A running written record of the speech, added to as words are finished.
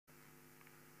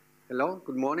Hello,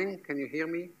 good morning. Can you hear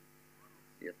me?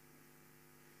 Yes.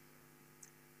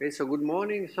 Okay, so good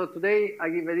morning. So today I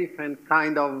give a different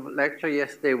kind of lecture.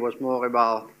 Yesterday was more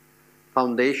about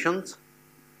foundations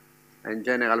and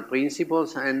general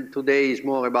principles, and today is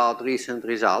more about recent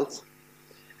results.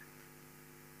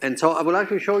 And so I would like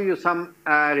to show you some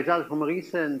results from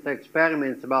recent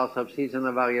experiments about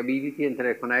subseasonal variability and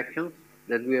teleconnections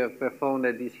that we have performed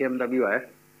at ECMWF,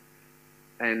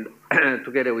 and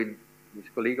together with this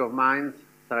colleague of mine,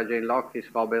 Sarah Jane Locke, Chris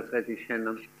Roberts, Reti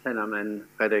Shannon, and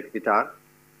Frederick Vitar.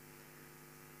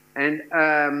 And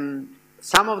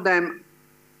some of them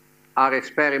are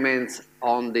experiments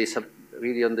on the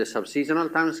really on the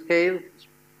subseasonal time scale,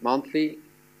 monthly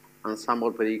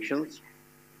ensemble predictions.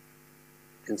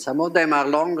 And some of them are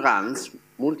long runs,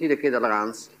 multi-decadal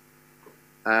runs,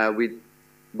 with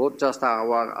both just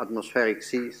our atmospheric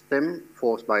system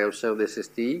forced by observed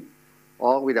SST,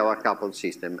 or with our coupled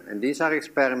system. And these are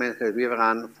experiments that we have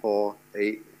run for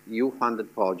a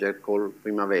EU-funded project called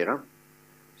PRIMAVERA.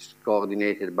 It's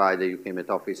coordinated by the UK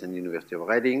Met Office and University of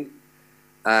Reading.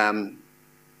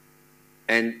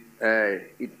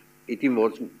 It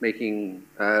involves making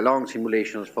long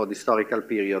simulations for the historical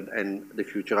period and the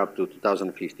future up to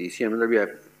 2050.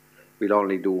 ECMWF will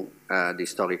only do the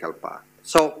historical part.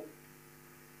 So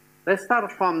let's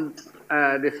start from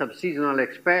the subseasonal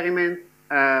experiment.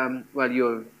 Well,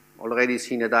 you've already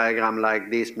seen a diagram like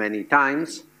this many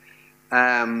times.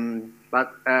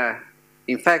 But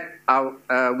in fact,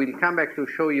 we'll come back to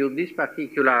show you this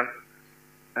particular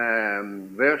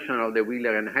version of the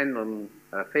Wheeler and Hendon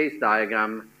phase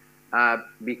diagram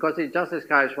because it just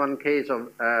describes one case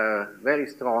of very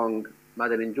strong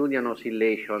Madeleine-Julian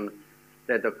oscillation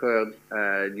that occurred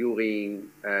during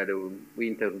the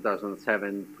winter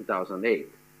 2007-2008.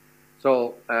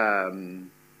 So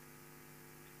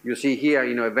you see here,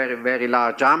 a very, very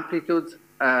large amplitude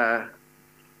of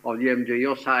the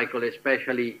MJO cycle,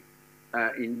 especially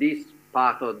in this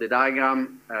part of the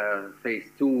diagram, phase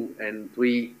 2 and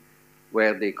 3,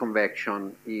 where the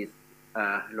convection is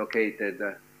located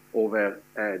over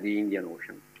the Indian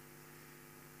Ocean.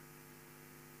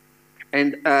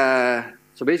 And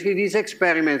so basically these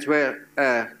experiments were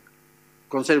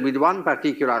concerned with one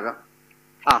particular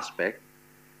aspect,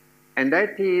 and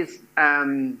that is,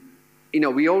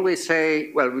 we always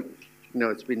say, well,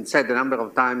 it's been said a number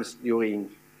of times during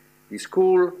the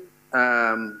school,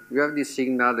 we have this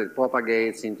signal that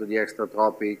propagates into the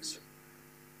extratropics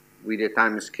with a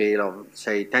time scale of,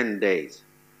 say, 10 days.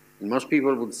 And most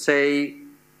people would say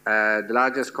the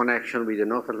largest connection with the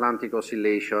North Atlantic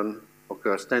oscillation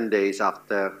occurs 10 days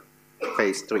after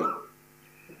phase 3.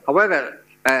 However,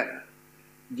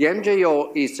 the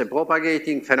MJO is a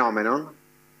propagating phenomenon,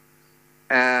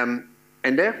 and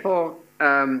therefore,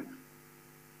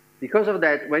 because of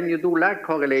that, when you do lag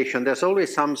correlation, there's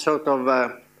always some sort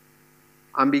of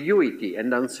ambiguity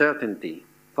and uncertainty.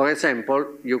 For example,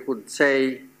 you could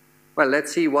say, well,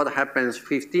 let's see what happens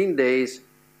 15 days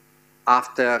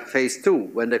after phase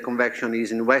 2, when the convection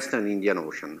is in Western Indian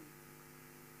Ocean.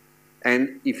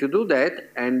 And if you do that,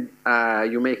 and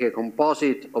you make a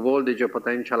composite of all the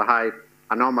geopotential height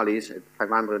anomalies at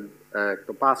 500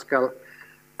 hectopascal,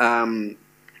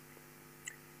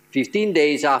 15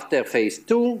 days after phase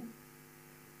 2,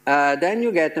 then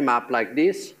you get a map like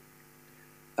this,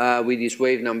 with this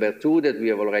wave number 2 that we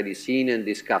have already seen and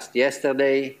discussed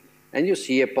yesterday, and you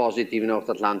see a positive North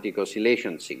Atlantic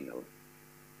oscillation signal.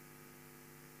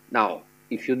 Now,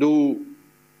 if you do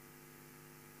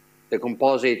the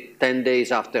composite 10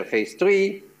 days after phase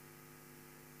 3,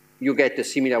 you get a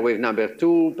similar wave number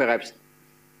 2, perhaps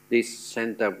this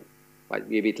center might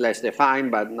be a bit less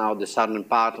defined, but now the southern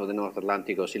part of the North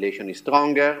Atlantic oscillation is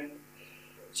stronger.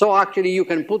 So actually you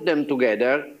can put them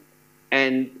together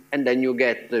and then you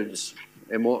get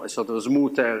a more sort of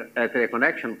smoother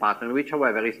teleconnection pattern, which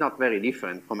however is not very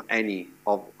different from any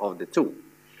of the two.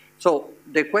 So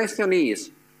the question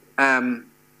is,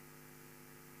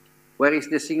 where is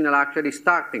the signal actually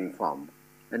starting from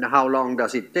and how long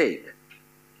does it take?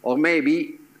 Or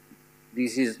maybe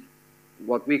this is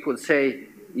what we could say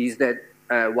is that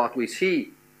what we see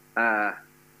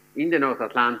in the North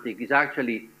Atlantic is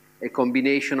actually a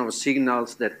combination of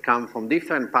signals that come from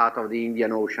different parts of the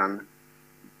Indian Ocean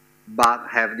but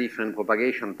have different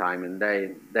propagation time, and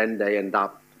then they end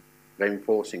up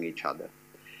reinforcing each other.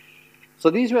 So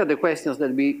these were the questions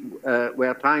that we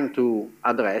were trying to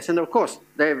address, and of course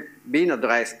they've been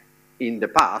addressed in the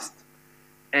past.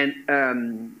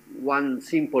 And one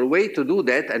simple way to do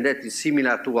that, and that is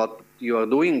similar to what you are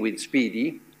doing with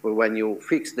SPEEDY, when you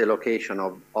fix the location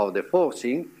of the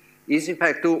forcing, is in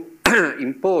fact to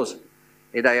impose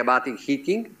a diabatic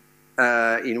heating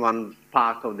in one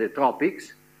part of the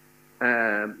tropics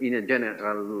in a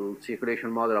general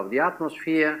circulation model of the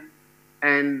atmosphere,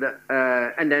 and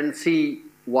then see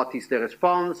what is the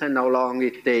response and how long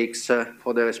it takes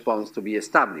for the response to be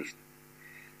established.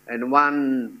 And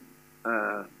one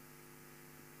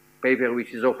paper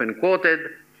which is often quoted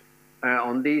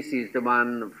on this is the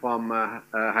one from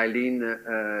Hailin,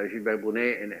 Gilbert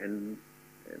Brunet, and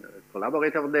a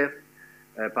collaborator of theirs,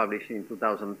 published in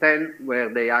 2010, where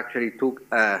they actually took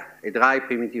a dry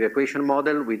primitive equation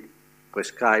model with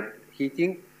prescribed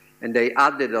heating, and they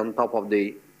added on top of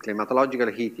the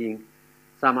climatological heating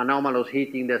some anomalous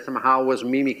heating that somehow was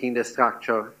mimicking the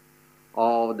structure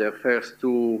of the first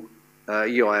two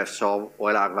EOFs of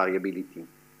OLR variability.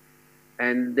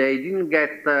 And they didn't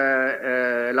get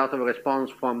a lot of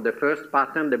response from the first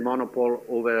pattern, the monopole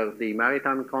over the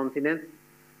maritime continent,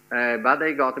 but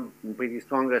they got a pretty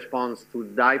strong response to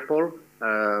dipole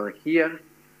here.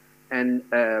 And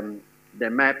the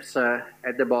maps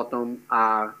at the bottom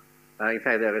are, in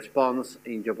fact, the response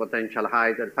in geopotential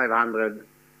height at 500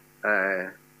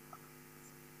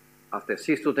 after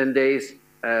 6 to 10 days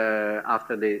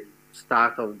after the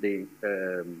start of the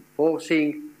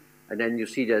forcing. And then you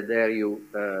see that there you,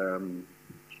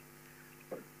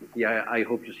 yeah, I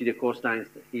hope you see the coastlines.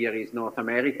 Here is North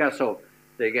America, so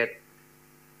they get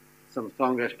some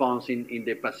strong response in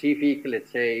the Pacific,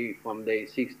 let's say from day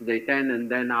 6 to day 10, and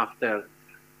then after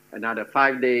another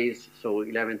 5 days, so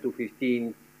 11 to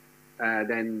 15,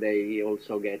 then they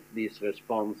also get this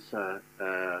response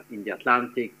in the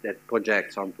Atlantic that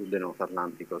projects onto the North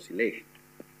Atlantic Oscillation.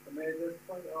 May I just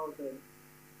point out that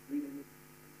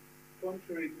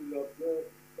contrary to the observed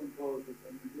composers,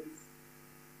 and this,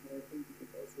 and I think you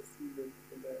can also see this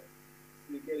in the left,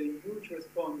 you get a huge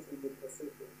response in the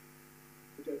Pacific,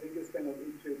 which I think is kind of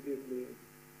intuitively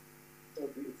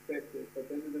what we expected. But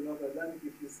then in the North Atlantic,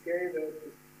 if you scale it,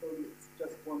 it's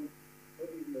just one, not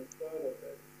even a third of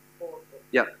that, it's a fourth of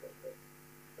that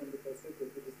from the Pacific,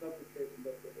 which is not the case in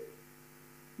that way.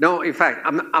 No, in fact,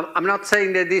 I'm not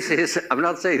saying that this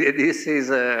is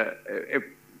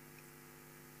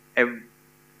a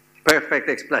perfect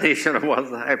explanation of what's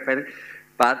happening,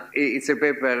 but it's a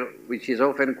paper which is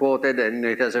often quoted, and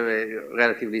it has a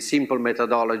relatively simple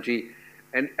methodology.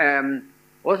 And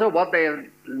also what they have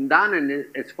done, and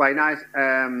it's quite nice,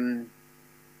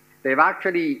 they've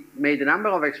actually made a number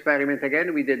of experiments,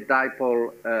 again with the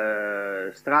dipole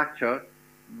structure,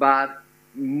 but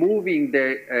moving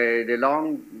the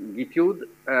longitude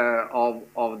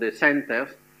of the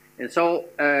centers. And so,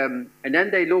 and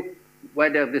then they look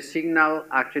whether the signal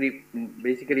actually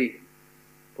basically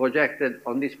projected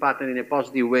on this pattern in a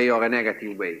positive way or a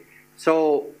negative way.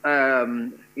 So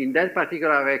in that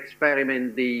particular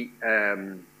experiment, the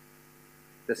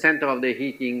center of the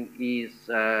heating is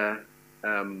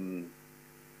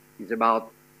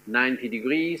about 90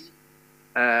 degrees.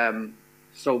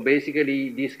 So basically,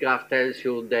 this graph tells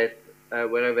you that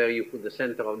wherever you put the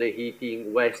center of the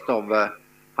heating west of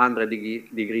 100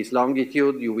 degrees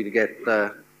longitude, you will get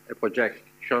a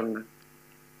projection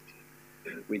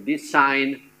with this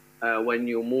sign. When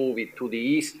you move it to the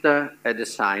east, the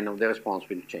sign of the response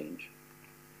will change.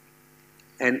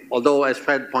 And although, as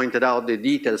Fred pointed out, the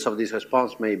details of this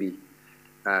response may be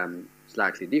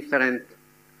slightly different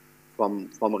from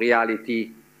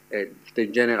reality, the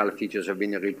general features have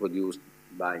been reproduced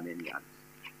by many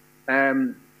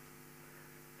others.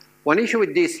 One issue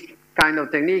with this kind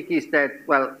of technique is that,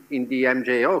 well, in the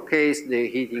MJO case, the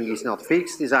heating is not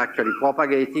fixed, it's actually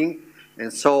propagating.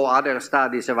 And so other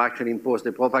studies have actually imposed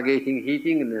the propagating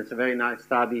heating, and there's a very nice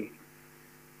study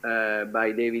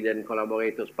by David and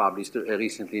collaborators published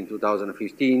recently in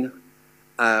 2015,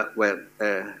 where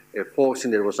a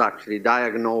forcing that was actually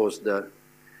diagnosed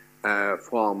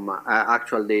from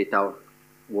actual data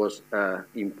was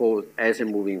imposed as a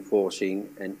moving forcing,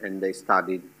 and they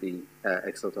studied the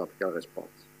extratropical response.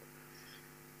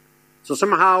 So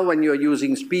somehow when you're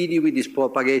using speedy with this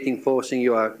propagating forcing,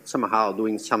 you are somehow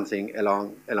doing something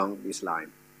along this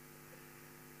line.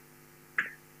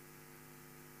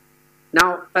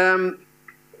 Now,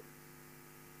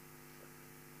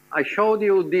 I showed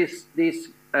you this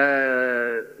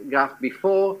graph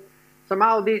before.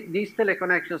 Somehow these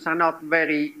teleconnections are not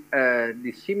very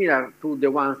dissimilar to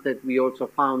the ones that we also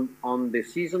found on the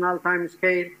seasonal time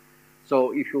scale.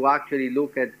 So if you actually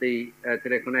look at the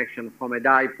teleconnection from a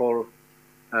dipole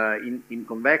in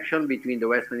convection between the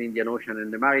Western Indian Ocean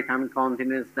and the maritime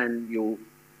continents, then you,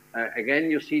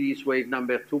 again, you see this wave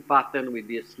number 2 pattern with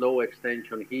this slow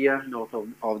extension here, north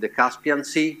of the Caspian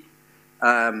Sea.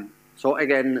 So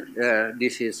again,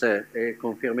 this is a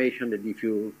confirmation that if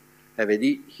you have a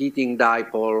heating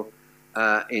dipole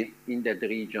in that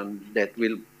region that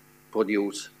will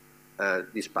produce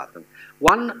this pattern.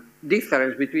 One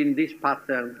difference between this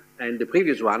pattern and the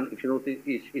previous one, if you notice,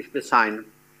 is the sign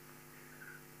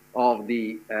of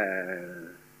the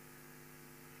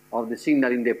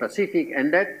signal in the Pacific,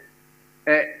 and that,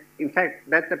 in fact,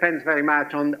 that depends very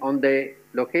much on the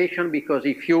location, because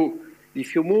if you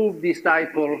move this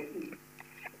dipole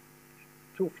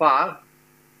too far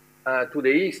to the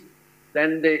east,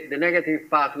 then the negative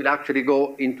part will actually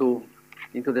go into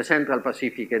the central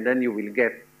Pacific, and then you will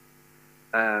get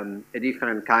a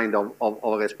different kind of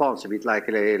response, a bit like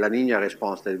a La Nina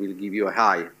response that will give you a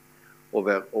high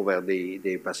over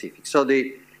the Pacific. So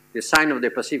the sign of the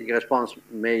Pacific response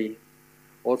may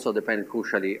also depend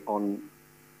crucially on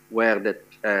where the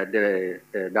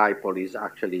dipole is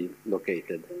actually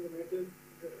located.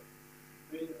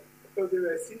 Because when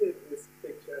I see this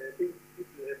picture, I think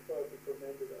people have probably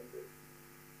commented on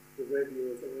the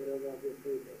reviews or whatever on their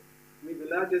paper. I mean, the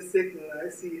largest signal I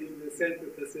see in the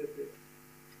Central Pacific.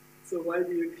 So why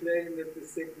do you claim that the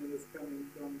signal is coming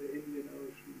from the Indian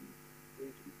Ocean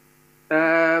region?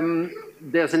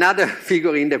 There's another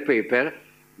figure in the paper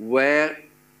where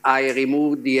I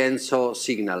removed the ENSO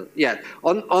signal. Yeah,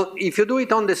 if you do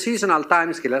it on the seasonal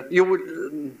timescale, you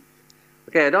would.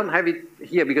 Okay, I don't have it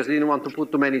here because I didn't want to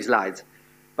put too many slides.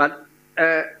 But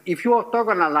if you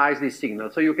orthogonalize this signal,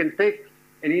 so you can take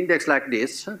an index like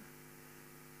this.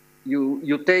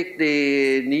 You take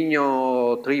the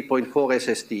Nino 3.4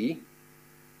 SST,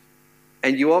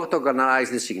 and you orthogonalize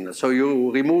the signal. So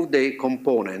you remove the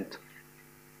component.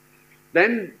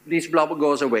 Then this blob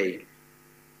goes away.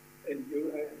 And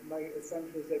my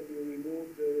assumption is that you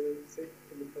remove the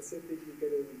in the Pacific, you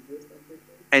get a reduced amplitude.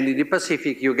 And in the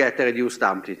Pacific, you get a reduced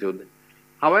amplitude.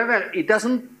 However, it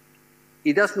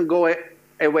doesn't go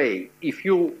away. If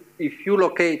you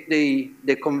locate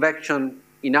the convection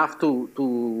enough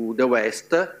to the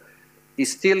west, it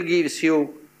still gives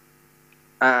you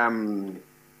a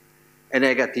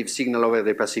negative signal over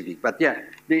the Pacific. But yeah,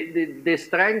 the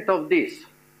strength of this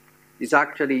is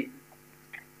actually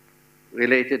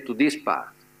related to this part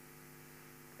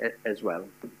as well.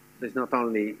 It's not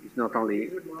only.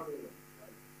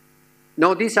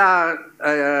 No, these are.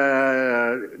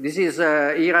 This is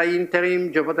ERA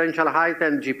interim, geopotential height,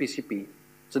 and GPCP.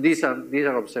 So these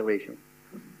are observations.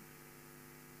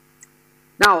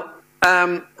 Now,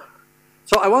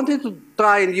 so I wanted to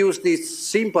try and use this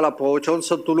simple approach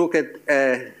also to look at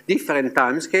different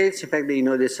time scales. In fact,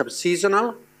 the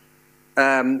sub-seasonal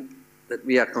that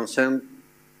we are concerned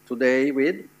today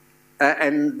with,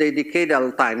 and the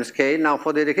decadal time scale. Now,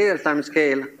 for the decadal time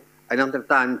scale, I don't have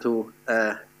time to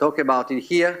talk about it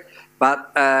here,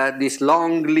 but this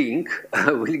long link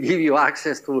will give you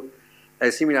access to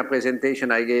a similar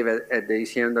presentation I gave at the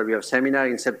ECMWF seminar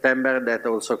in September that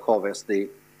also covers the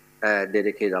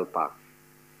decadal part.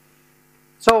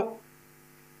 So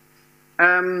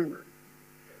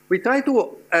we try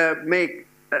to make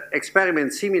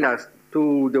experiments similar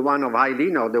to the one of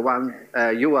Eileen or the one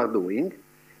you are doing,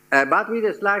 but with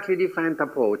a slightly different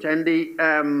approach. And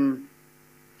the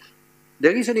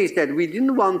reason is that we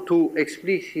didn't want to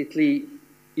explicitly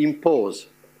impose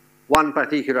one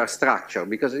particular structure,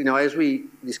 because as we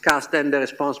discussed, then the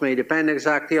response may depend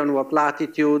exactly on what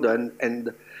latitude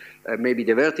and maybe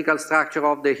the vertical structure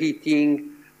of the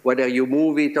heating, whether you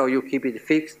move it or you keep it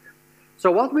fixed.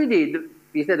 So what we did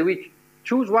is that we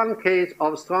choose one case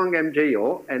of strong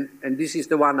MJO, and this is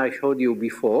the one I showed you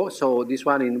before, so this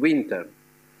one in winter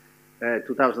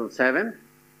 2007.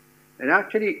 And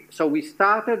actually, so we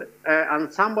started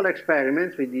ensemble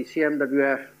experiments with the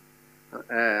ECMWF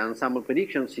ensemble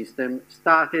prediction system,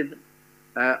 started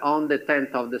on the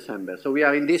 10th of December. So we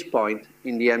are in this point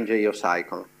in the MJO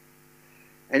cycle.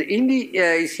 And in the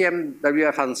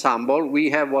ECMWF ensemble, we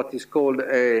have what is called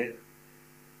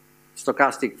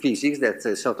stochastic physics. That's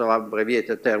a sort of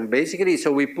abbreviated term, basically.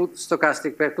 So we put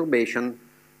stochastic perturbation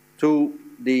to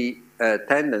the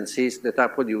tendencies that are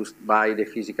produced by the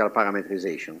physical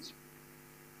parametrizations.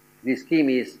 This scheme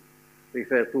is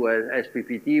referred to as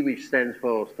SPPT, which stands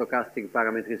for stochastic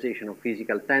parametrization of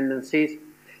physical tendencies.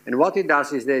 And what it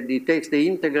does is that it takes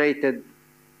the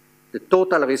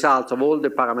total results of all the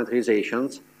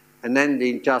parametrizations, and then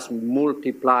it just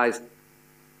multiplies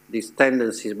these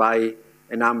tendencies by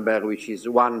a number which is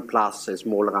 1 plus a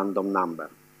small random number.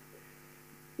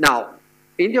 Now,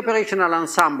 in the operational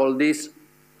ensemble, this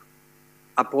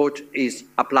approach is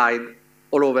applied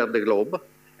all over the globe.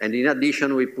 And in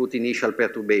addition, we put initial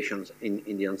perturbations in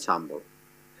the ensemble.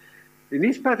 In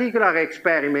this particular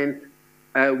experiment,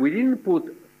 we didn't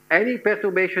put any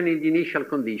perturbation in the initial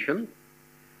condition,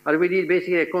 but we did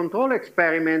basically a control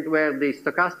experiment where the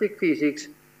stochastic physics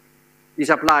is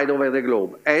applied over the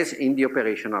globe, as in the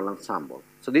operational ensemble.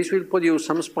 So this will produce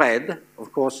some spread,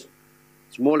 of course,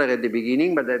 smaller at the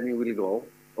beginning, but then it will go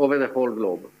over the whole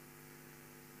globe.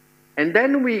 And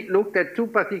then we looked at two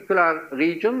particular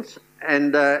regions,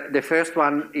 and the first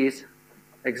one is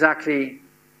exactly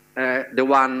the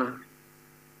one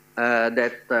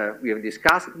that we have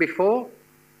discussed before.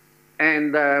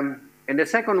 And the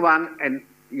second one, and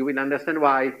you will understand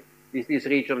why, is this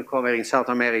region covering South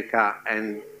America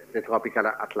and the tropical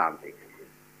Atlantic.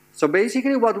 So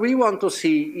basically what we want to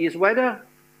see is whether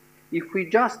if we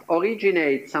just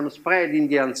originate some spread in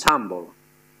the ensemble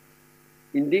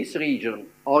in this region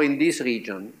or in this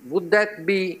region, would that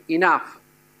be enough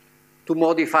to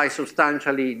modify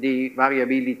substantially the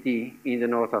variability in the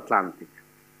North Atlantic?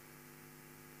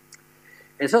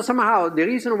 And so somehow the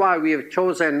reason why we have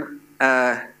chosen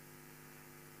a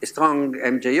strong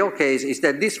MJO case is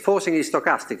that this forcing is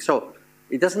stochastic. So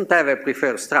it doesn't have a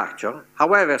preferred structure.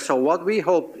 However, so what we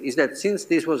hope is that since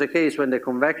this was a case when the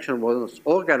convection was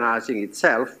organizing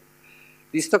itself,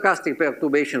 this stochastic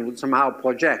perturbation would somehow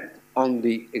project on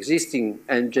the existing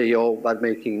MJO, but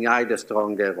making either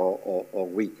stronger or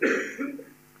weaker.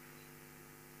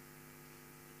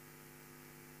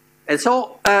 And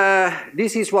so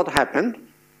this is what happened.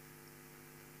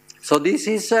 So this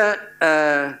is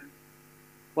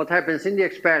what happens in the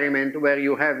experiment where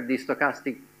you have the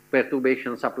stochastic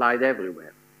perturbations applied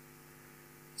everywhere.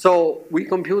 So we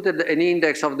computed an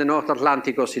index of the North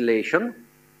Atlantic oscillation,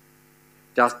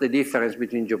 just the difference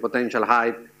between geopotential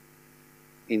height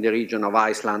in the region of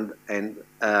Iceland and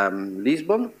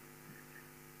Lisbon.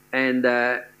 And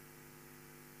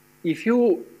if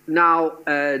you now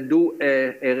do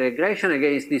a regression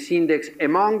against this index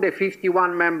among the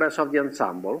 51 members of the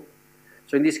ensemble,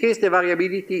 so in this case, the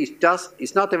variability is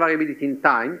it's not a variability in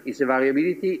time, it's a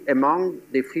variability among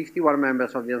the 51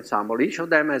 members of the ensemble. Each of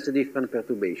them has a different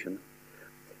perturbation.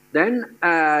 Then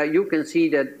you can see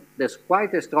that there's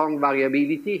quite a strong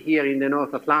variability here in the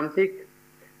North Atlantic.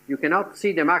 You cannot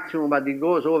see the maximum, but it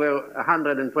goes over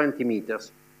 120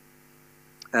 meters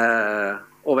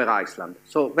over Iceland.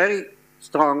 So very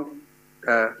strong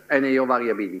NAO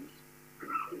variability.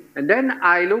 And then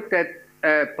I looked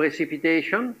at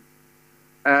precipitation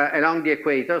along the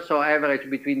equator, so average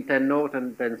between 10 north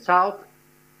and 10 south.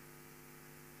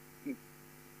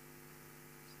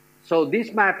 So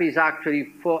this map is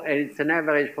actually it's an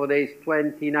average for days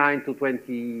 29 to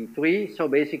 23. So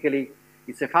basically,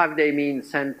 it's a 5-day mean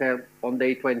centered on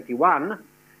day 21.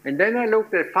 And then I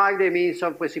looked at 5-day means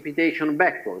of precipitation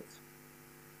backwards.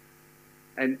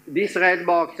 And this red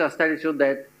box just tells you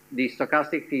that the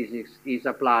stochastic physics is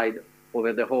applied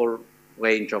over the whole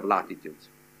range of latitudes.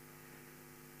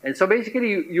 And so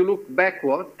basically, you look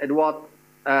backward at what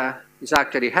is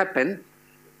actually happened.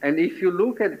 And if you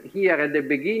look at here at the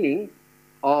beginning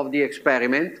of the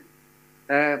experiment,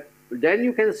 then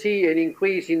you can see an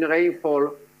increase in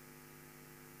rainfall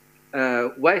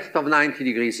west of 90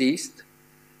 degrees east,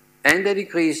 and a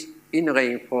decrease in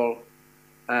rainfall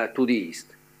to the east.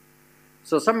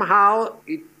 So somehow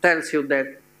it tells you that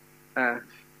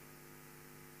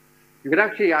you can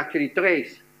actually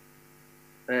trace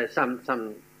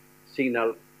some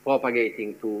signal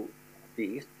propagating to the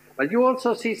east. But you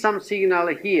also see some signal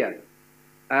here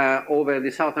over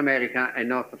the South America and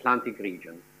North Atlantic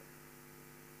region.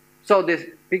 So this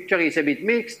picture is a bit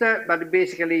mixed, but it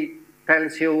basically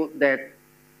tells you that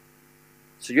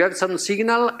so you have some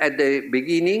signal at the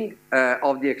beginning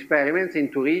of the experiments in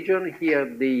two regions. Here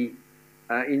the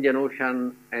Indian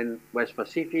Ocean and West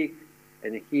Pacific,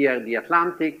 and here the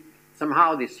Atlantic.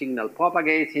 Somehow this signal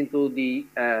propagates into the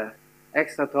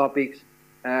extratropics,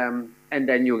 and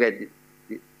then you get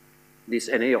this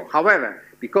NAO. However,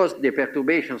 because the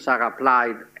perturbations are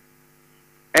applied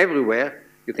everywhere,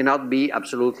 you cannot be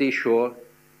absolutely sure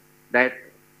that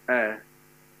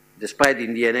the spread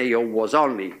in the NAO was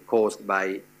only caused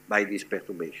by this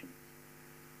perturbation.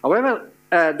 However,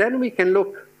 then we can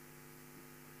look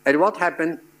at what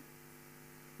happened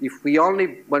if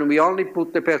when we only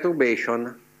put the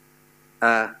perturbation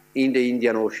in the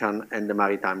Indian Ocean and the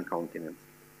maritime continent.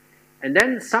 And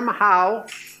then somehow,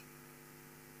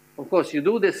 of course, you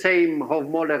do the same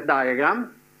Hofmöller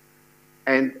diagram,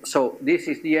 and so this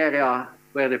is the area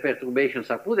where the perturbations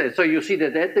are put. And so you see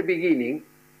that at the beginning,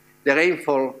 the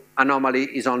rainfall anomaly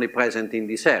is only present in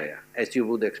this area, as you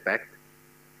would expect.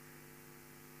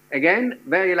 Again,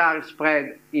 very large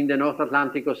spread in the North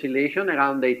Atlantic oscillation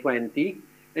around day 20.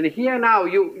 And here now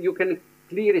you can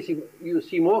clearly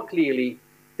see, more clearly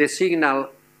the signal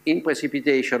in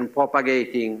precipitation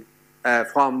propagating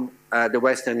from the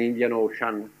Western Indian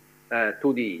Ocean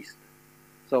to the east.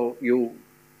 So you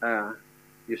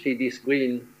see this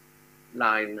green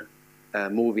line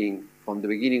moving from the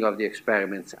beginning of the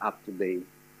experiments up to day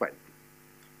 20.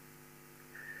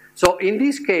 So in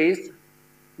this case,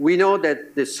 we know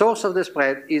that the source of the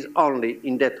spread is only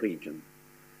in that region.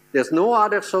 There's no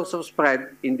other source of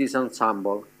spread in this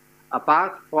ensemble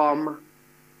apart from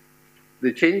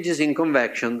the changes in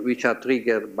convection which are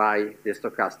triggered by the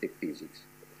stochastic physics.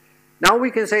 Now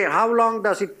we can say, how long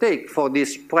does it take for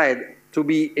this spread to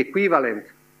be equivalent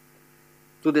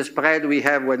to the spread we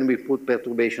have when we put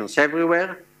perturbations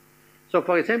everywhere? So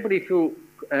for example, if you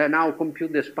now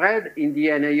compute the spread in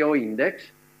the NAO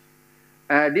index,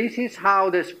 this is how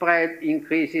the spread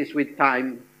increases with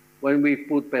time when we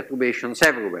put perturbations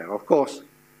everywhere. Of course,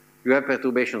 you have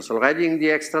perturbations already in the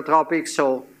extratropics,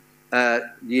 so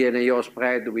the NAO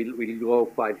spread will grow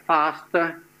quite fast.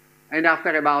 And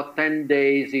after about 10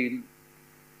 days, it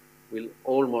will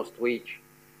almost reach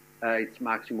its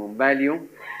maximum value.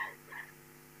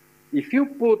 If you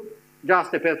put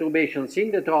just the perturbations in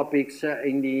the tropics,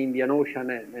 in the Indian Ocean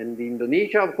and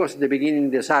Indonesia, of course, at the beginning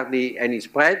there's hardly any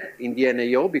spread in the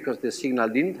NAO because the signal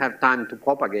didn't have time to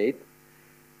propagate.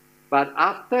 But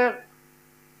after,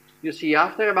 you see,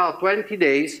 after about 20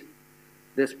 days,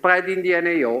 the spread in the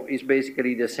NAO is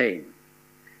basically the same.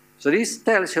 So this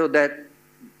tells you that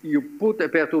you put a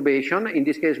perturbation. In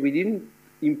this case, we didn't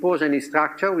impose any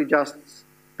structure. We just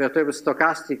perturbed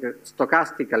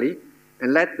stochastically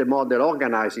and let the model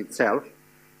organize itself.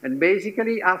 And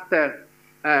basically, after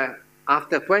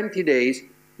 20 days,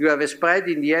 you have a spread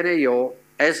in the NAO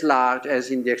as large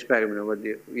as in the experiment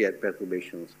where we had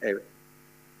perturbations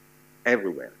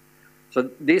everywhere. So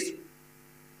this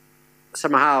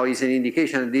somehow is an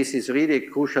indication that this is really a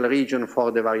crucial region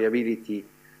for the variability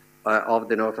of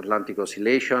the North Atlantic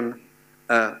Oscillation.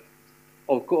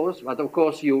 Of course, but of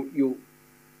course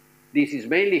this is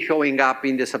mainly showing up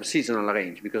in the subseasonal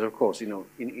range because of course,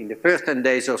 in the first 10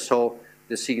 days or so,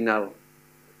 the signal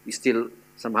is still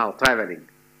somehow traveling.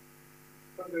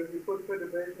 So when we put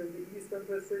perturbation in the Eastern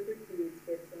Pacific, do you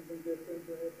expect something different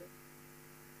to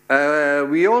happen?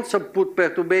 We also put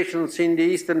perturbations in the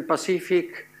Eastern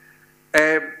Pacific.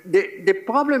 The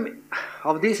problem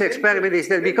of this experiment is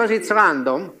that because it's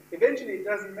random. Eventually, it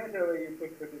doesn't matter where you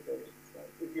put perturbations. Right?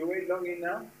 If you wait long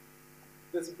enough,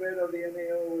 the spread of the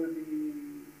NAO will be.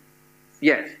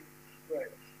 Yes.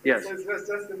 Right. Yes. So it's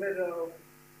just a matter of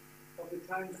the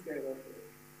time scale of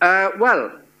it.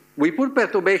 Well, we put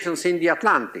perturbations in the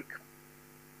Atlantic.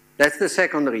 That's the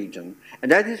second region.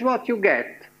 And that is what you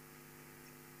get.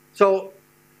 So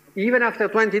even after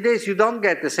 20 days, you don't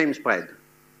get the same spread.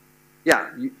 Yeah,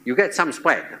 you get some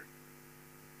spread.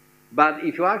 But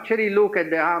if you actually look at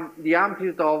the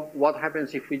amplitude of what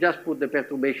happens if we just put the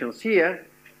perturbations here,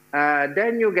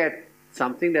 then you get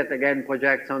something that again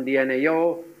projects on the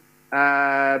NAO,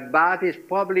 but it's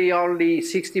probably only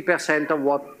 60% of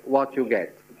what you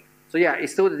get. So yeah,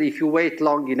 it's true that if you wait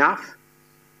long enough,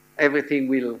 everything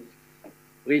will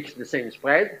reach the same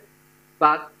spread.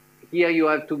 But here you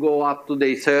have to go up to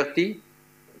day 30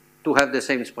 to have the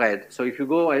same spread. So if you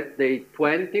go at day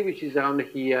 20, which is around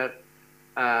here,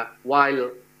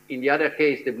 while in the other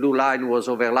case the blue line was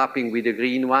overlapping with the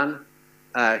green one,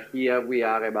 here we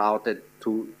are about at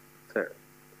 2/3.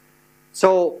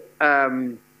 So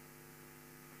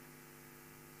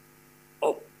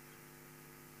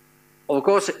of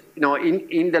course,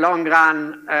 in the long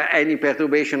run, any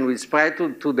perturbation will spread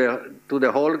to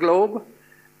the whole globe.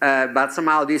 But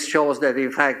somehow this shows that,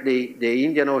 in fact, the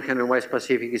Indian Ocean and West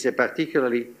Pacific is a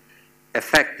particularly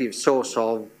effective source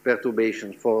of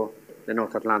perturbations for the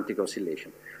North Atlantic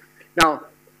Oscillation. Now,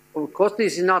 of course,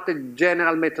 this is not a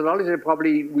general methodology. It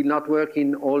probably will not work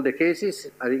in all the cases.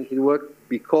 I think it worked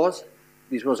because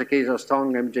this was a case of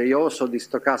strong MJO, so the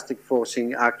stochastic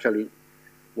forcing actually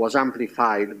was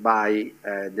amplified by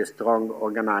the strong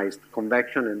organized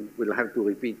convection, and we'll have to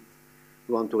repeat.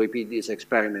 We want to repeat this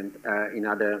experiment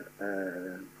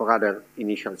for other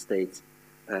initial states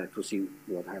to see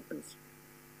what happens.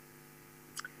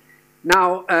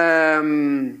 Now,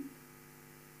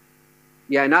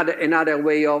 yeah, another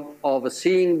way of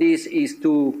seeing this is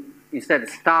to instead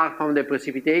start from the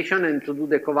precipitation and to do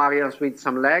the covariance with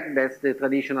some lag. That's the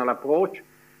traditional approach.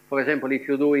 For example, if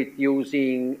you do it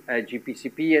using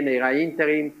GPCP and ERA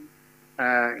interim,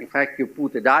 in fact, you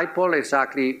put a dipole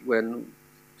exactly when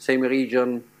same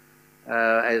region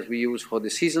as we use for the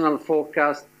seasonal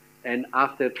forecast, and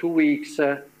after 2 weeks,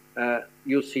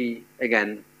 you see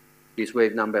again this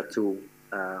wave number 2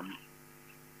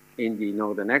 in the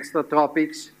northern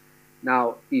extratropics.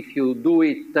 Now, if you do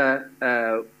it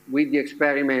with the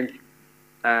experiment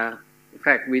in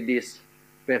fact, with these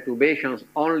perturbations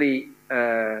only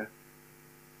in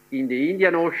the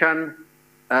Indian Ocean,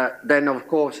 then of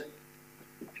course,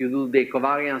 if you do the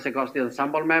covariance across the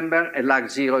ensemble member, at lag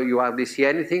 0 you hardly see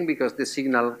anything because the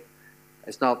signal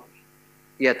has not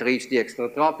yet reached the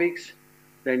extratropics.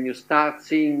 Then you start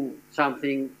seeing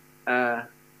something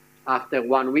after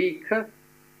 1 week,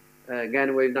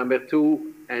 again wave number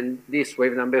 2, and this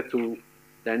wave number 2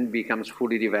 then becomes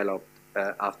fully developed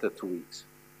after 2 weeks.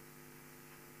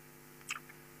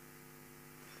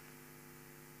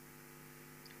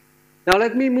 Now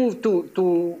let me move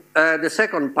to the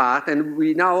second part, and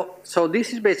we now, so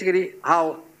this is basically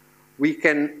how we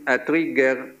can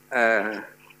trigger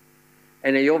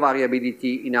NAO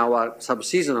variability in our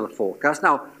subseasonal forecast.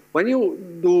 Now, when you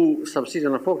do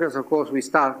subseasonal forecast, of course, we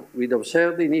start with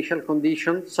observed initial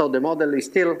conditions, so the model is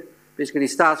still, basically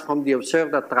starts from the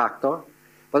observed attractor,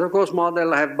 but of course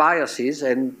models have biases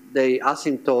and they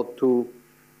asymptote to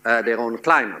their own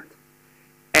climate.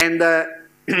 And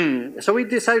so we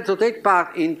decided to take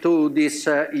part into this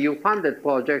EU-funded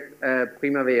project,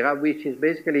 PRIMAVERA, which is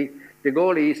basically, the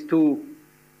goal is to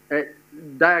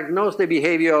diagnose the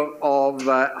behavior of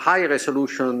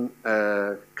high-resolution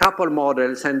couple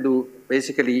models and to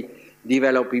basically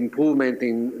develop improvement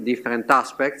in different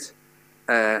aspects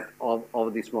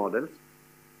of these models.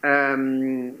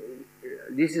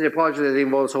 This is a project that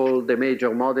involves all the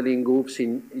major modeling groups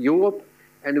in Europe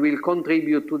and will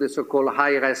contribute to the so-called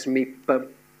high-res MIP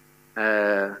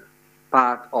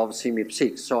part of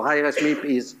CMIP6. So high-res MIP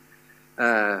is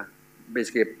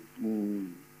basically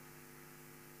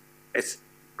it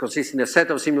consists in a set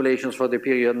of simulations for the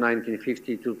period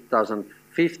 1950 to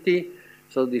 2050.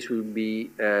 So this will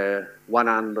be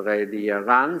 100-year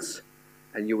runs,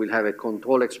 and you will have a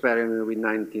control experiment with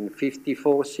 1950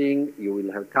 forcing, you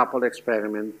will have couple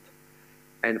experiment,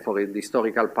 and for the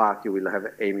historical part, you will have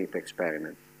a MIP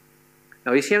experiment.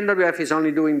 Now, ECMWF is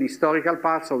only doing the historical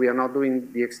part, so we are not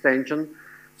doing the extension.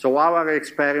 So our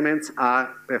experiments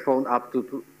are performed up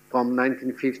to from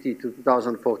 1950 to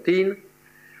 2014.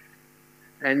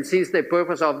 And since the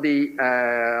purpose of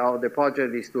the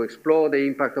project is to explore the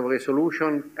impact of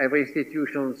resolution, every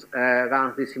institution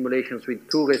runs the simulations with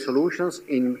 2 resolutions.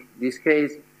 In this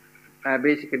case,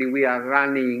 basically we are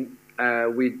running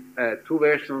with 2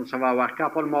 versions of our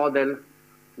couple model,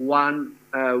 one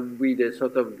with a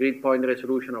sort of grid point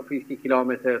resolution of 50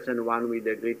 kilometers and one with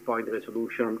a grid point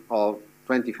resolution of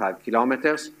 25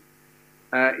 kilometers.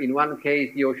 In one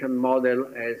case, the ocean model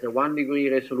has a 1 degree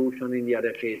resolution, in the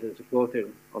other case, it's a 1/4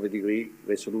 of a degree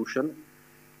resolution.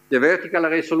 The vertical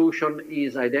resolution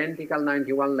is identical,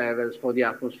 91 levels, for the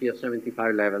atmosphere,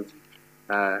 75 levels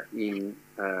in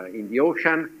the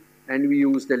ocean, and we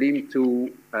use the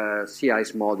LIM2 sea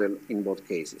ice model in both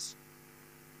cases.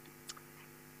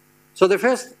 So the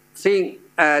first thing,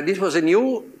 this was a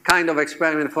new kind of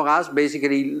experiment for us,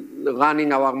 basically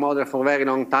running our model for a very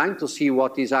long time to see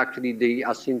what is actually the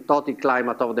asymptotic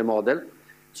climate of the model.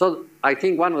 So I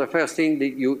think one of the first things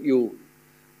that you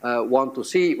want to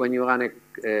see when you run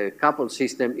a couple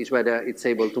system is whether it's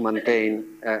able to maintain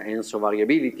ENSO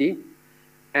variability.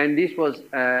 And this was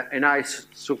a nice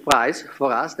surprise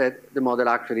for us that the model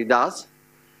actually does.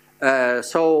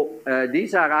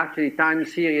 These are actually time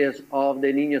series of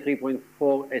the Niño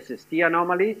 3.4 SST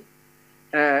anomalies.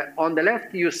 On the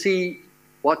left, you see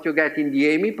what you get in the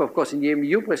AMIP. Of course, in the AMIP,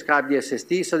 you prescribe the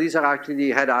SST, so these are actually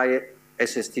the head-eye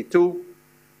SST2.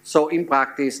 So in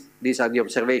practice, these are the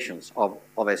observations of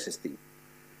SST.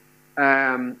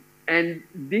 And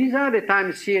these are the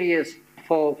time series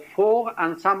for 4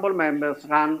 ensemble members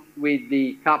run with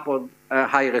the coupled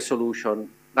high-resolution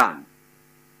run.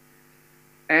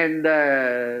 And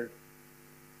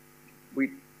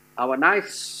with our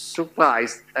nice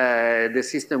surprise, the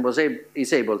system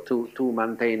is able to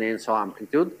maintain ENSO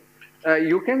amplitude.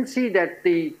 You can see that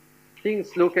the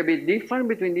things look a bit different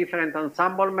between different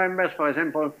ensemble members. For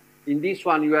example, in this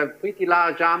one, you have pretty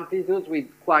large amplitudes with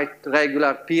quite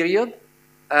regular period.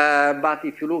 But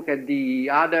if you look at the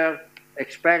other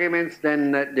experiments,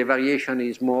 then the variation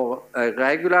is more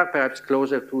regular, perhaps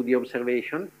closer to the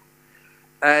observation.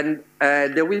 And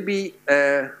there will be,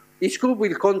 each group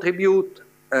will contribute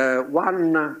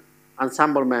 1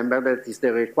 ensemble member, that is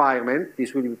the requirement.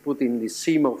 This will be put in the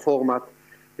CMO format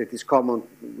that is common,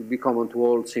 will be common to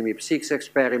all CMIP6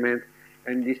 experiment.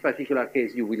 And in this particular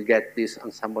case, you will get this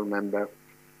ensemble member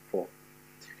 4.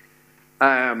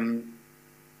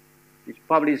 Which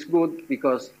probably is good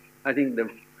because I think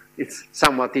it's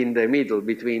somewhat in the middle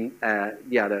between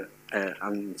the other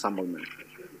ensemble members.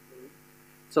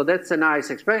 So that's a nice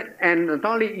experiment. And not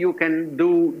only you can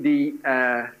do the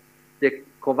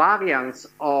covariance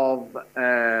of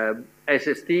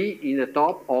SST in the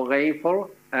top or rainfall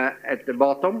at the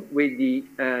bottom with the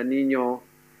Niño.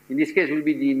 In this case, it will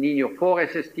be the Niño 4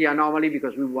 SST anomaly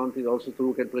because we wanted also to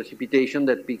look at precipitation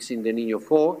that peaks in the Niño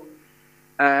 4.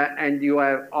 And you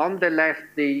have on the left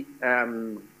the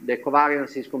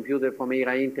covariance is computed from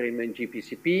ERA interim and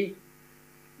GPCP.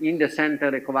 In the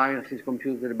center, the covariance is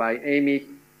computed by EMIT.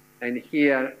 And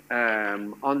here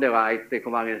on the right, the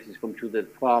covariance is computed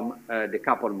from the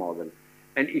couple model.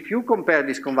 And if you compare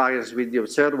these covariances with the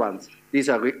observed ones, these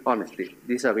are, honestly,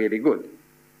 these are really good.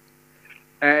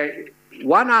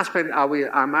 One aspect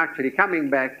I'm actually coming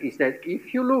back is that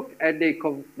if you look at the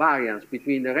covariance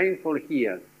between the rainfall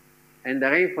here and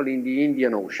the rainfall in the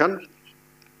Indian Ocean,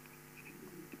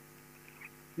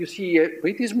 you see a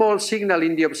pretty small signal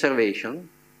in the observation.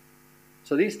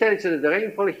 So this tells you that the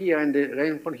rainfall here and the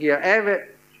rainfall here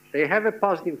have a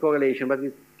positive correlation, but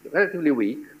it's relatively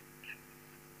weak.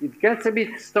 It gets a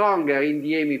bit stronger in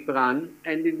the EMIP run,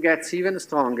 and it gets even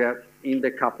stronger in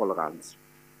the couple runs.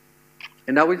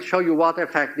 And I will show you what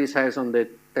effect this has on the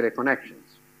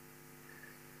teleconnections.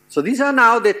 So these are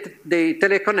now the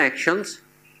teleconnections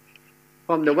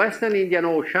from the Western Indian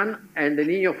Ocean and the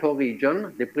Niño 4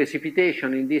 region, the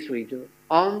precipitation in this region,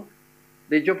 on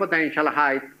the geopotential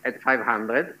height at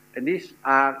 500. And these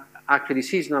are actually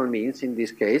seasonal means in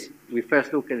this case. We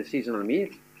first look at the seasonal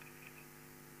means.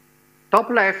 Top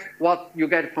left, what you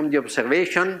get from the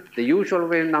observation, the usual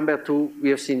wave number 2,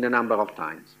 we have seen the number of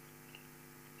times.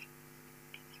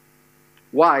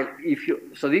 While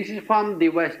so this is from the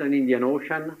Western Indian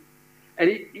Ocean,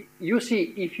 and you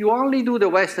see, if you only do the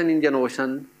Western Indian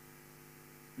Ocean,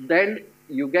 then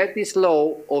you get this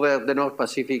low over the North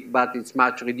Pacific, but it's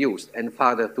much reduced and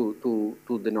farther to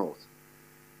the north.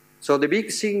 So the big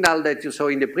signal that you saw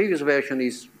in the previous version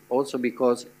is also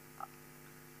because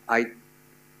I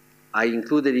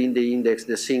included in the index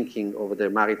the sinking over the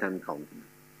maritime continent.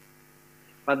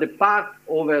 But the part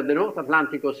over the North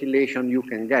Atlantic oscillation, you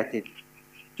can get it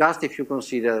just if you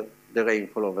consider the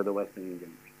rainfall over the Western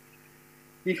Indian Ocean.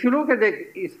 If you look at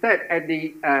instead at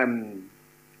the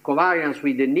covariance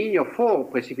with the Niño 4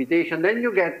 precipitation, then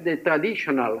you get the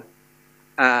traditional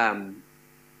El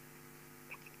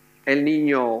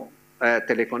Niño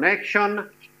teleconnection,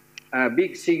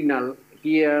 big signal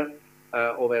here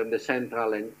over the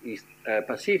Central and East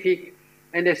Pacific,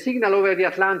 and a signal over the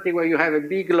Atlantic where you have a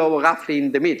big low roughly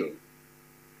in the middle.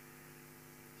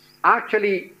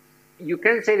 Actually, you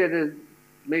can say that there's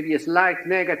maybe a slight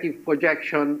negative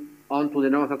projection onto the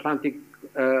North Atlantic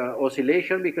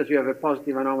oscillation because you have a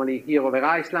positive anomaly here over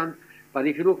Iceland. But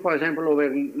if you look, for example, over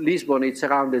Lisbon, it's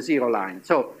around the 0 line.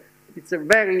 So it's a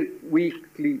very weak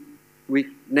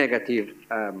negative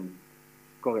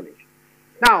correlation.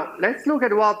 Now, let's look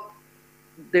at what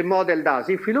the model does.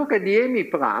 If we look at the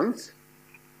EMIP runs,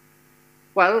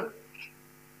 well,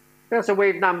 there's a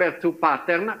wave number 2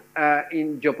 pattern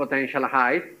in geopotential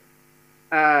height.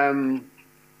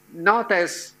 Not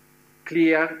as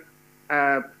clear,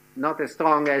 not as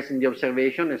strong as in the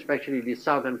observation, especially the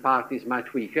southern part is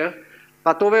much weaker.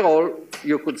 But overall,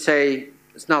 you could say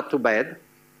it's not too bad.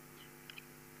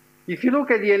 If you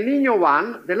look at the El Niño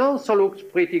one, that also looks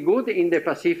pretty good in the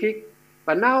Pacific.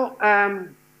 But now,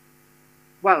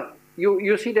 well,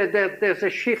 you see that there's a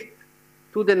shift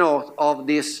to the north of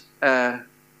this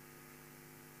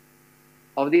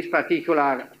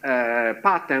particular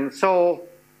pattern. So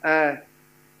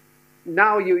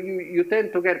now you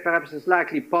tend to get perhaps a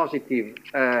slightly positive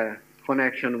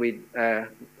connection with the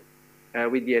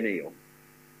NAO.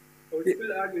 I would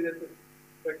still argue that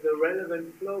the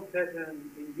relevant flow pattern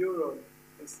in Europe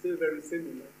is still very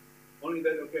similar. Only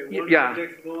that, okay, one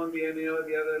projects more on the NAO,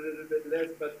 the other a little bit less,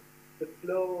 but the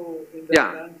flow in the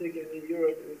Atlantic and in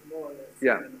Europe is more or less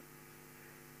similar.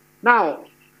 Now,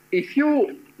 if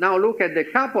you now look at the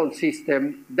coupled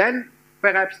system, then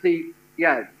perhaps this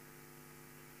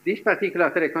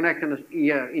particular teleconnection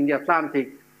here in the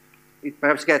Atlantic, it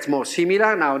perhaps gets more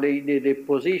similar. Now the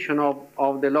position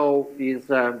of the low is,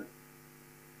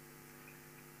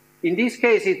 in this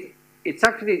case, it's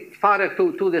actually farther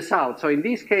to the south. So in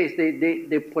this case,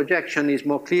 the projection is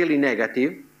more clearly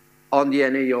negative on the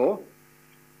NAO.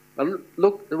 But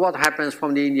look at what happens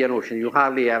from the Indian Ocean. You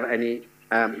hardly have any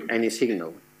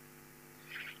signal.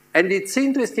 And it's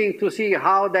interesting to see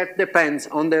how that depends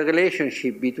on the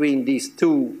relationship between these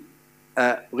two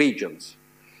regions.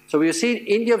 So we've seen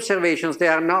in the observations they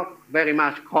are not very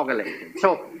much correlated.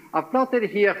 So I've plotted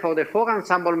here for the 4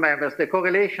 ensemble members the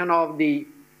correlation of the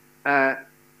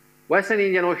Western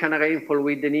Indian Ocean rainfall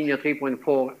with the Niño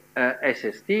 3.4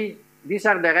 SST. These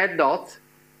are the red dots.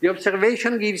 The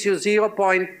observation gives you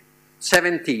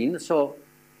 0.17, so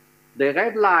the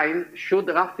red line should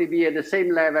roughly be at the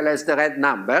same level as the red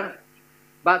number,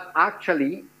 but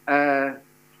actually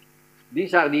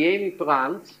these are the EMIP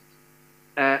runs,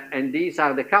 and these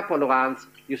are the couple runs.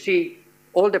 You see,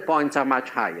 all the points are much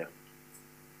higher.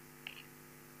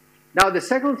 Now, the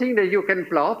second thing that you can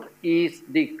plot is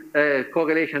the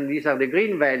correlation. These are the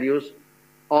green values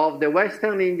of the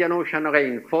Western Indian Ocean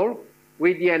rainfall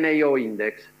with the NAO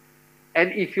index.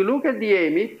 And if you look at the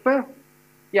EMIP,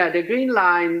 yeah, the green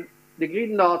line, the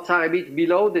green dots are a bit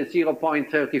below the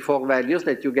 0.34 values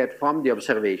that you get from the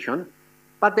observation,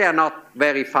 but they are not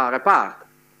very far apart,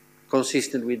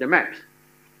 consistent with the maps.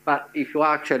 But if you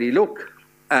actually look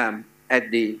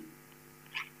at the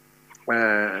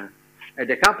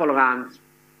couple runs,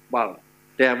 well,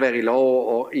 they are very low,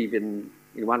 or even,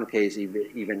 in one case,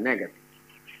 even negative.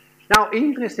 Now,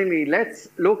 interestingly, let's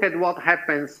look at what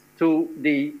happens to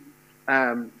the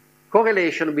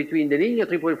correlation between the Niño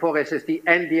 3.4 SST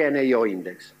and the NAO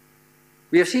index.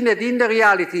 We have seen that in the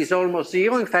reality is almost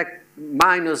zero, in fact,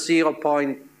 minus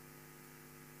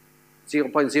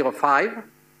 0.05.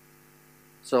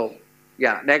 So,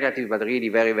 yeah, negative, but really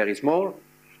very, very small.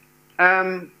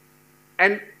 And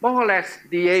more or less,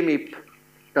 the EMIP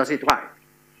does it right.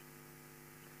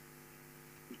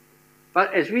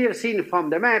 But as we have seen from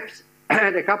the maps,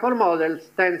 the couple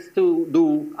models tends to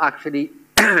do actually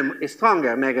a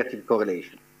stronger negative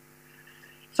correlation.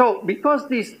 So because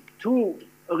these two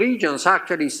regions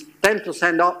actually tend to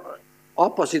send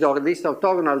opposite or at least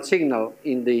orthogonal signal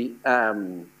in the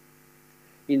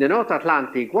North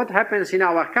Atlantic, what happens in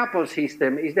our couple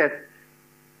system is that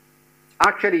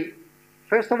actually,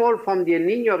 first of all, from the El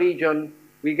Niño region,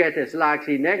 we get a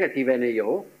slightly negative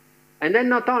NAO. And then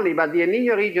not only, but the El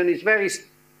Niño region is very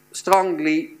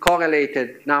strongly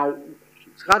correlated now,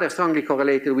 it's rather strongly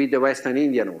correlated with the Western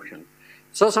Indian Ocean.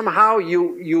 So somehow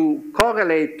you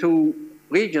correlate two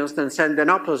regions and send an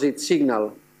opposite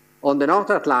signal on the North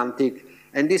Atlantic,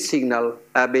 and this signal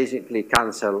basically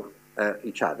cancel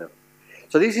each other.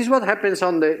 So this is what happens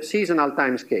on the seasonal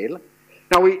time scale.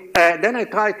 Now then I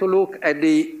try to look at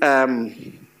the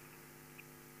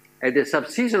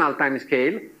subseasonal time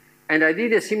scale, and I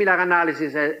did a similar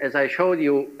analysis as I showed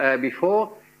you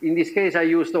before. In this case, I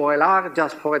used OLR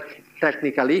just for a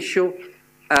technical issue.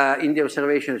 In the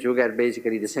observations, you get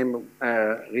basically the same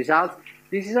results.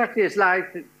 This is actually a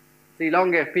slightly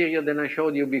longer period than I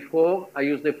showed you before. I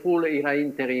used the full era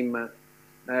interim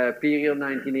period,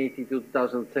 1980 to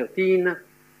 2013.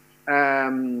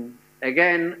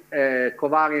 Again,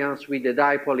 covariance with the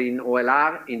dipole in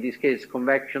OLR. In this case,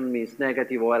 convection means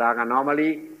negative OLR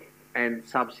anomaly, and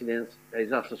subsidence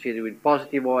is associated with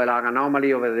positive OLR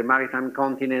anomaly over the maritime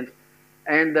continent.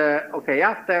 And okay,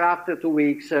 after 2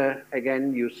 weeks,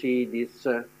 again, you see this.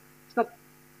 It's not,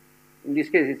 in this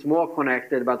case, it's more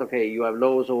connected, but okay, you have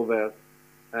lows over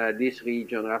this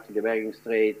region, roughly the Bering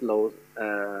Strait, lows,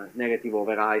 negative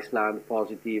over Iceland,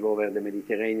 positive over the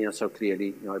Mediterranean, so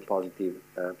clearly, a positive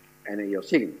NAO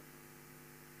signal.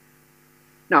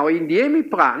 Now, in the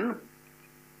EMIP run,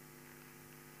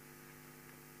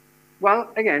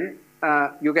 well, again,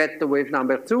 you get the wave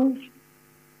number 2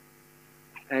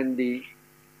 and this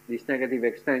negative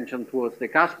extension towards the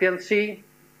Caspian Sea.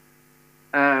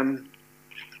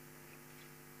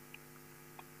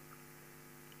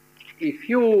 If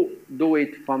you do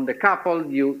it from the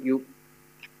coupled, you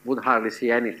would hardly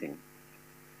see anything.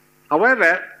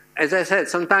 However, as I said,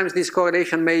 sometimes this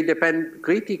correlation may depend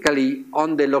critically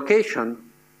on the location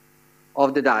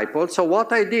of the dipole. So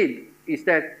what I did is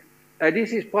that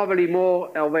this is probably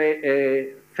more of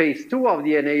a phase 2 of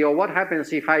the NAO. What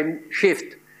happens if I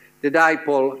shift the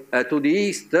dipole to the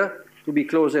east to be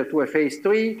closer to a phase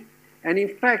 3? And in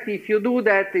fact, if you do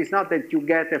that, it's not that you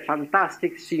get a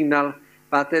fantastic signal,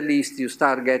 but at least you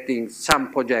start getting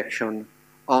some projection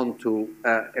onto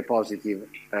a positive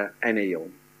NAO.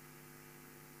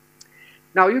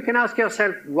 Now, you can ask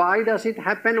yourself, why does it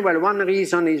happen? Well, one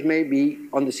reason is maybe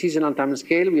on the seasonal time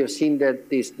scale, we have seen that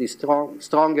this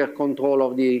stronger control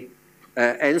of the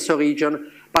ENSO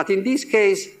region. But in this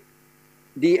case,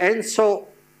 the ENSO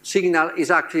signal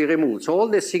is actually removed. So all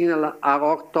the signals are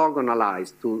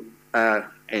orthogonalized to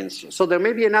ENSO. So there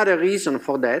may be another reason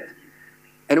for that.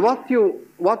 And what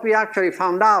we actually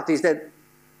found out is that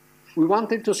we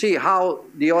wanted to see how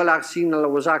the OLR signal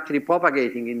was actually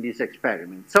propagating in this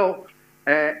experiment. So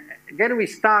again, we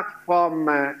start from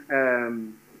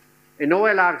an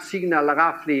OLR signal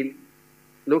roughly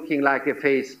looking like a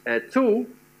phase 2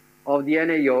 of the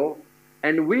NAO,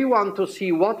 and we want to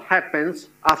see what happens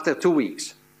after 2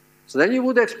 weeks. So then you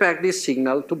would expect this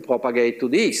signal to propagate to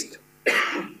the east.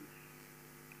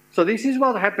 So this is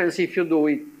what happens if you do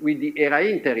it with the era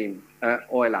interim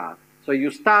OLR. So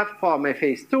you start from a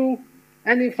phase 2,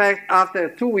 and in fact, after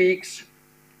 2 weeks,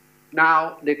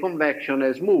 now the convection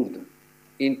has moved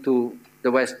into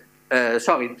the west.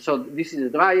 So this is the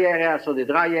dry area. So the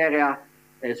dry area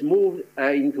has moved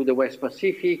into the West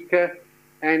Pacific,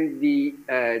 and the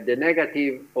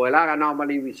negative OLR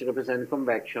anomaly, which represents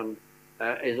convection,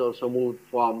 has also moved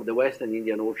from the Western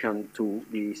Indian Ocean to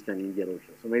the Eastern Indian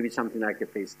Ocean. So maybe something like a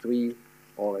phase 3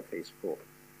 or a phase 4.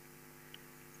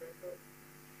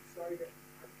 Sorry,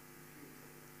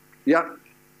 yeah.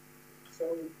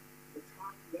 So the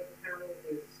top left panel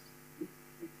is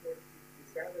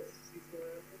that a seasonal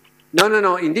average?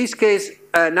 No. In this case,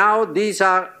 now these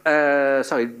are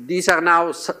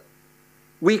now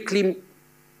weekly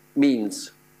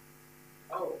means.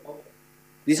 Oh, okay.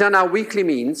 These are now weekly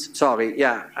means. Sorry,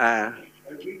 yeah. A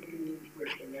weekly means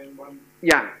and then one.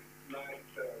 Yeah.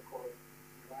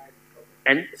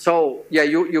 And so, yeah,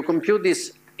 you compute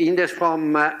this index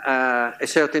from a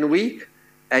certain week,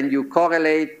 and you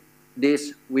correlate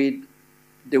this with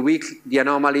the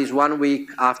anomalies 1 week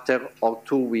after or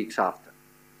 2 weeks after.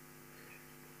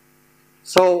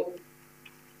 So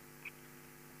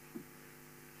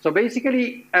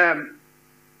basically,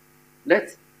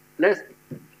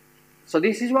 so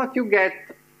this is what you get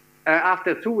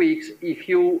after 2 weeks if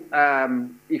you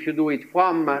do it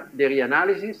from the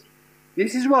reanalysis.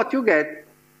 This is what you get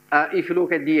if you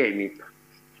look at the AMIP.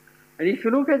 And if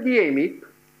you look at the AMIP,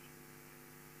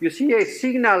 you see a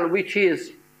signal which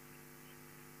is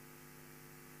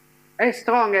as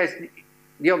strong as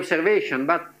the observation,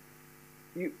 but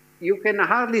you can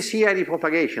hardly see any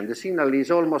propagation. The signal is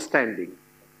almost standing.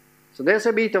 So there's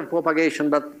a bit of propagation,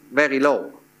 but very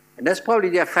low. And that's probably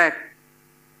the effect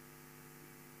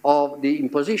of the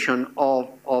imposition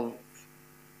of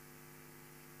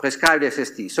prescribed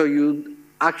SST. So you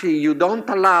don't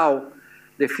allow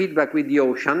the feedback with the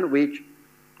ocean, which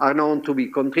are known to be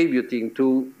contributing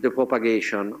to the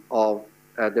propagation of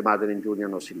the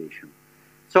Madden-Julian oscillation.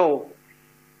 So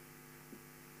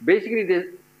basically,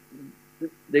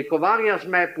 the covariance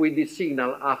map with this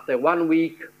signal after 1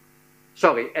 week,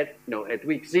 at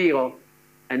week 0,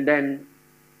 and then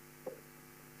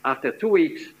after 2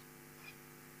 weeks,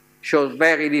 shows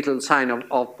very little sign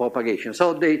of propagation.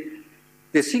 So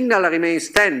the signal remains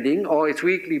standing, or it's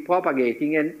weakly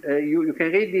propagating, and you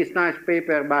can read this nice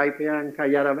paper by Priyanka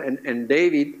Yadav and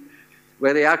David,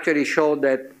 where they actually showed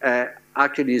that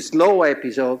actually slow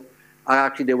episodes are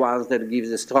actually the ones that give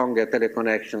the stronger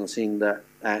teleconnections in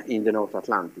the North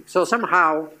Atlantic. So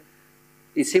somehow,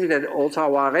 it seems that also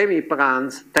our REMI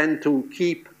runs tend to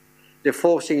keep the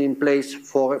forcing in place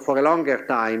for a longer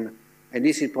time, and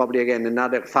this is probably, again,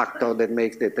 another factor that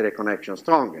makes the teleconnection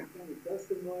stronger. Does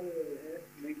the model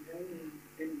maintain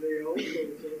MJO?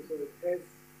 So it has,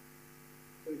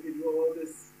 so if you do all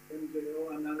this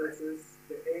MJO analysis,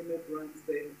 the AMIP runs,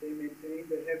 they maintain,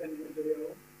 they have an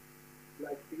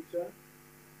MJO-like feature?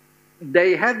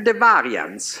 They have the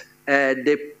variance.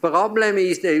 The problem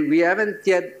is that we haven't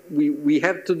yet, we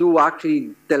have to do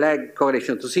actually the lag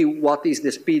correlation to see what is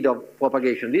the speed of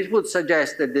propagation. This would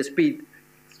suggest that the speed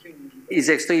is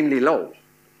extremely low.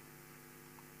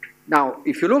 Now,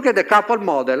 if you look at the coupled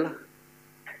model,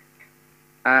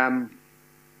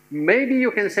 maybe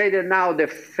you can say that now the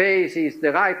phase is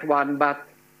the right one, but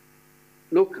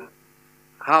look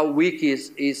how weak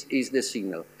is the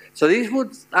signal. So this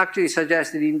would actually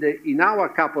suggest that in our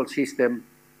coupled system,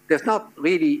 there's not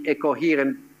really a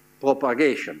coherent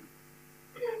propagation.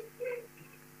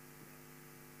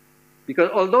 Because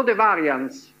although the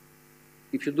variance,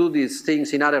 if you do these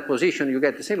things in other positions, you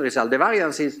get the same result. The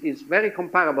variance is very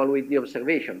comparable with the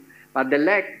observation, but the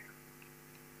lag,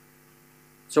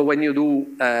 so when you do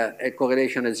a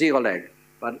correlation at 0 lag,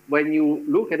 but when you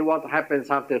look at what happens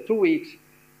after 2 weeks,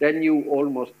 then you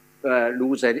almost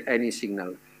lose any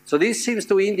signal. So this seems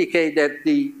to indicate that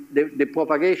the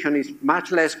propagation is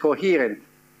much less coherent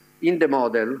in the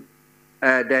model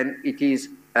than it is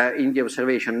in the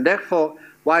observation. Therefore,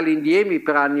 while in the AMIP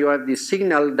run you have this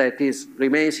signal that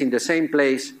remains in the same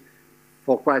place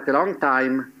for quite a long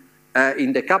time,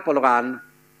 in the couple run,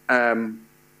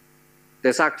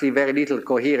 there's actually very little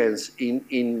coherence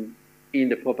in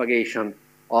the propagation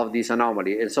of this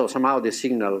anomaly. And so somehow the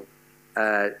signal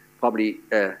probably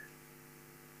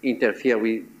interfere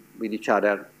with each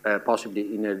other,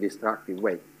 possibly in a destructive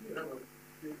way.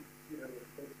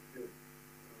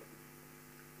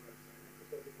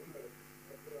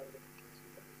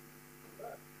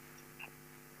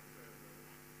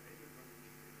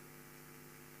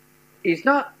 It's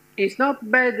not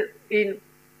bad in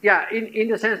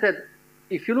the sense that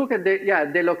if you look at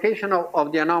the location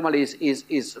of the anomalies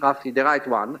is roughly the right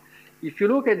one. if you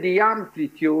look at the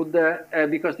amplitude,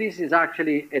 because this is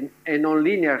actually a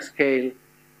nonlinear scale,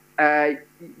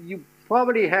 you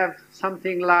probably have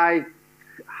something like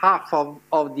half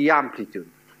of the amplitude.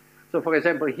 So for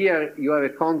example, here you have a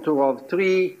contour of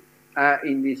 3,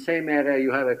 in the same area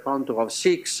you have a contour of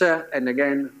 6, and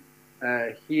again,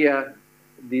 here,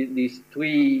 this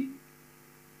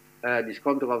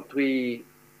contour of 3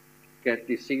 get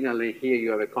this signal, and here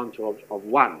you have a contour of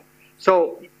 1.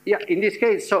 So yeah, in this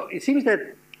case, so it seems that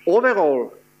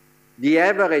overall, the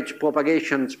average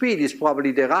propagation speed is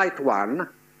probably the right one,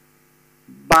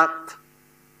 but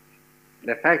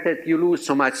the fact that you lose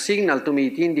so much signal, to me,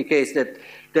 it indicates that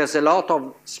there's a lot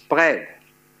of spread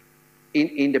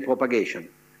in the propagation.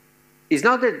 It's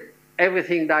not that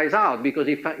everything dies out, because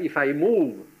if I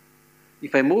move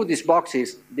these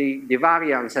boxes, the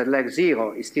variance at leg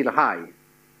 0 is still high.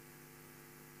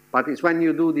 But it's when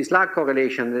you do this lag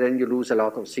correlation that then you lose a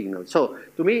lot of signal. So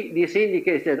to me, this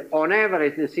indicates that on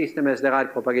average the system has the right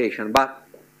propagation, but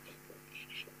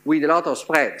with a lot of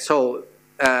spread. So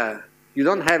you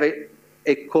don't have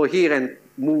a coherent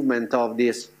movement of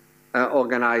this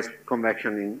organized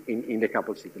convection in the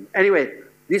coupled system. Anyway,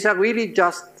 these are really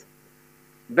just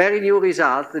very new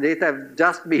results. The data have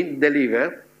just been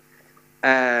delivered.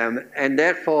 And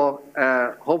therefore,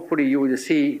 hopefully you will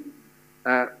see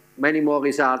many more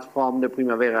results from the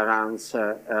PRIMAVERA runs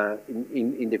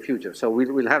in the future. So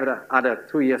we'll have other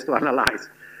 2 years to analyze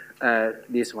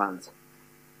these ones.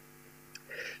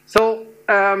 So,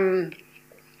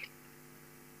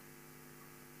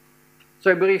 so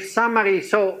a brief summary.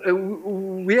 So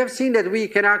we have seen that we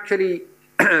can actually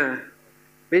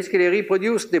basically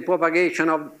reproduce the propagation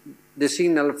of the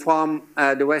signal from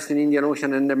the Western Indian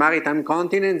Ocean and the maritime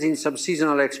continents in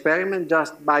subseasonal experiment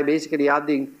just by basically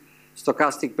adding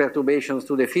stochastic perturbations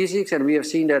to the physics. And we have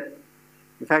seen that,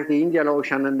 in fact, the Indian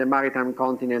Ocean and the maritime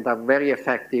continent are very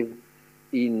effective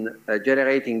in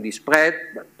generating the spread.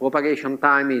 Propagation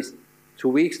time is 2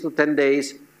 weeks to 10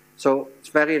 days, so it's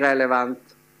very relevant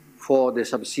for the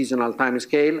subseasonal time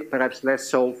scale, perhaps less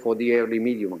so for the early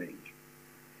medium range.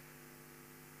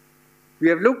 We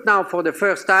have looked now for the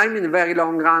first time in very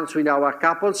long runs with our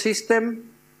coupled system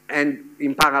and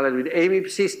in parallel with AMIP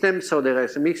system, so there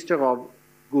is a mixture of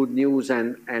good news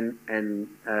and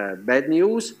bad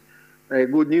news.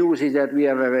 Good news is that we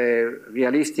have a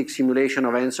realistic simulation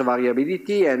of ENSO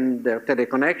variability and the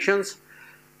teleconnections,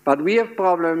 but we have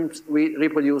problems with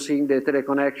reproducing the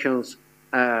teleconnections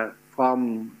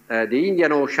from the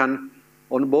Indian Ocean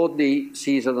on both the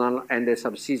seasonal and the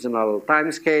subseasonal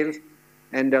timescales.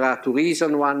 And there are two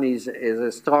reasons. One is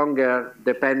a stronger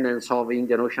dependence of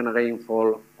Indian Ocean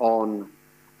rainfall on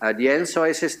the ENSO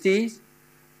SSTs.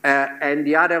 And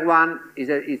the other one is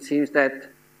that it seems that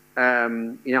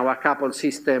in our coupled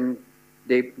system,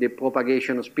 the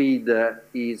propagation speed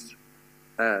is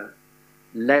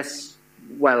less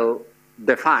well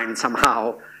defined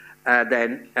somehow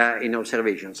than in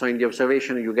observation. So in the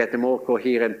observation, you get a more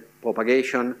coherent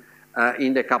propagation.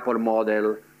 In the coupled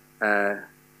model,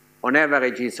 on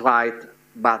average it's right,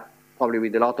 but probably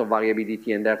with a lot of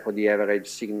variability, and therefore the average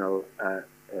signal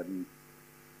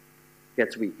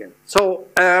gets weaker. So,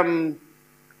 so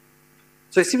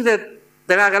it seems that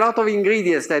there are a lot of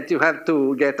ingredients that you have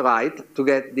to get right to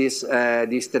get these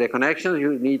teleconnections.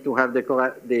 You need to have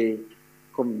the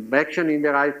convection in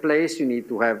the right place. You need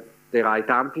to have the right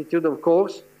amplitude, of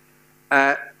course.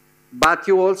 But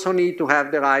you also need to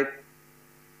have the right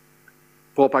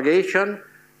propagation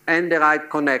and the right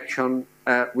connection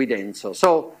with ENSO.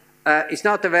 So it's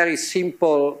not a very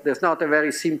simple, there's not a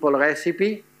very simple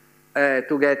recipe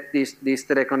to get these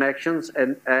teleconnections,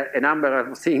 and a number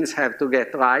of things have to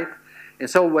get right. And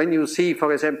so when you see,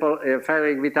 for example,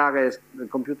 Frederick Vitale has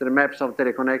computed maps of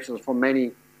teleconnections for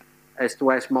many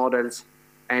S2S models,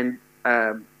 and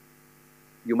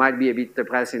you might be a bit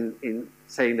depressed in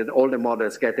saying that all the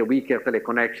models get a weaker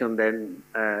teleconnection than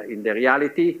in the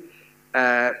reality.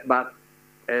 But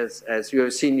as you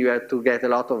have seen, you have to get a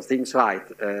lot of things right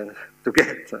to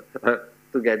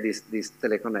get this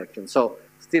teleconnection. So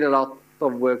still a lot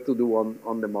of work to do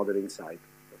on the modeling side.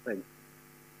 Thank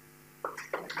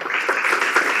you.